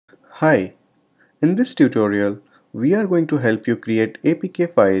Hi, in this tutorial, we are going to help you create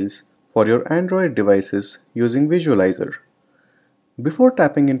APK files for your Android devices using Visualizer. Before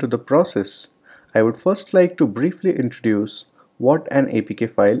tapping into the process, I would first like to briefly introduce what an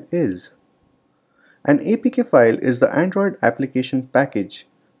APK file is. An APK file is the Android application package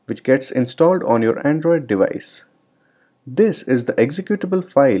which gets installed on your Android device. This is the executable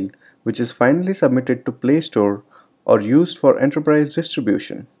file which is finally submitted to Play Store or used for enterprise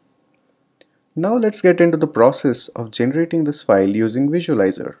distribution. Now let's get into the process of generating this file using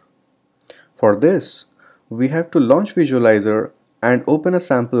Visualizer. For this, we have to launch Visualizer and open a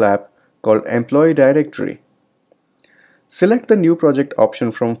sample app called Employee Directory. Select the New Project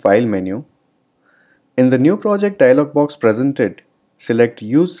option from File menu. In the New Project dialog box presented, select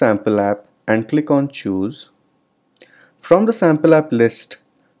Use Sample App and click on Choose. From the sample app list,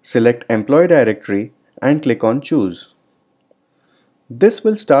 select Employee Directory and click on Choose. This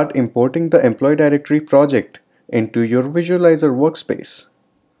will start importing the Employee Directory project into your Visualizer workspace.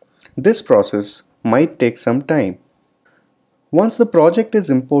 This process might take some time. Once the project is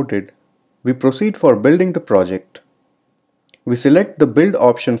imported, we proceed for building the project. We select the Build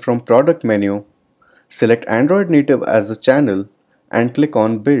option from Product menu, select Android Native as the channel, and click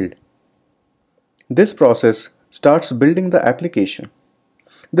on Build. This process starts building the application.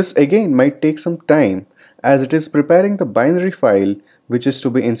 This again might take some time as it is preparing the binary file which is to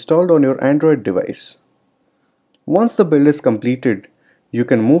be installed on your Android device. Once the build is completed, you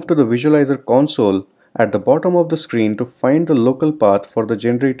can move to the Visualizer console at the bottom of the screen to find the local path for the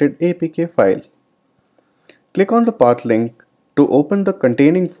generated APK file. Click on the path link to open the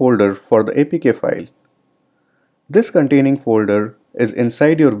containing folder for the APK file. This containing folder is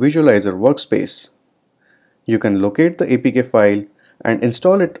inside your Visualizer workspace. You can locate the APK file and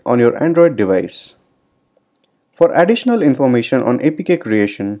install it on your Android device. For additional information on APK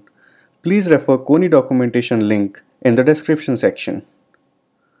creation, please refer Kony documentation link in the description section.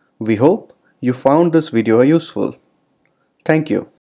 We hope you found this video useful. Thank you.